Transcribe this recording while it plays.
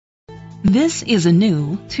This is a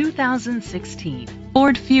new 2016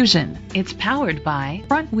 Ford Fusion. It's powered by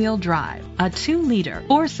front-wheel drive, a 2-liter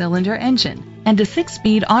 4-cylinder engine, and a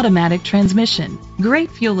 6-speed automatic transmission.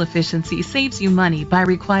 Great fuel efficiency saves you money by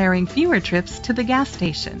requiring fewer trips to the gas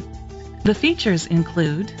station. The features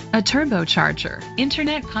include a turbocharger,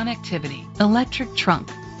 internet connectivity, electric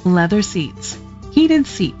trunk, leather seats, heated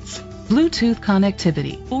seats, Bluetooth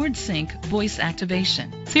connectivity, Ford Sync voice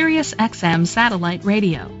activation, Sirius XM satellite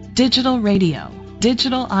radio,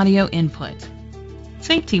 digital audio input.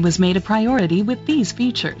 Safety was made a priority with these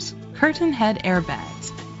features: curtain head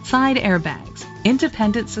airbags, side airbags,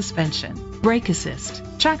 independent suspension, brake assist,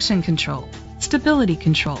 traction control, stability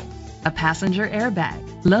control, a passenger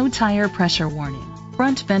airbag, low tire pressure warning,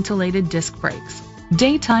 front ventilated disc brakes,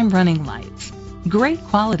 daytime running lights. Great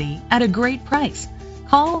quality at a great price.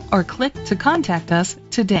 Call or click to contact us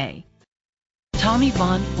today. Tommie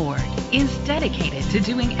Vaughn Ford is dedicated to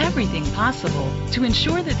doing everything possible to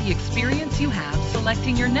ensure that the experience you have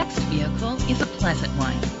selecting your next vehicle is a pleasant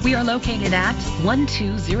one. We are located at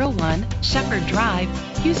 1201 Shepherd Drive,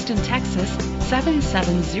 Houston, Texas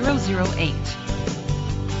 77008.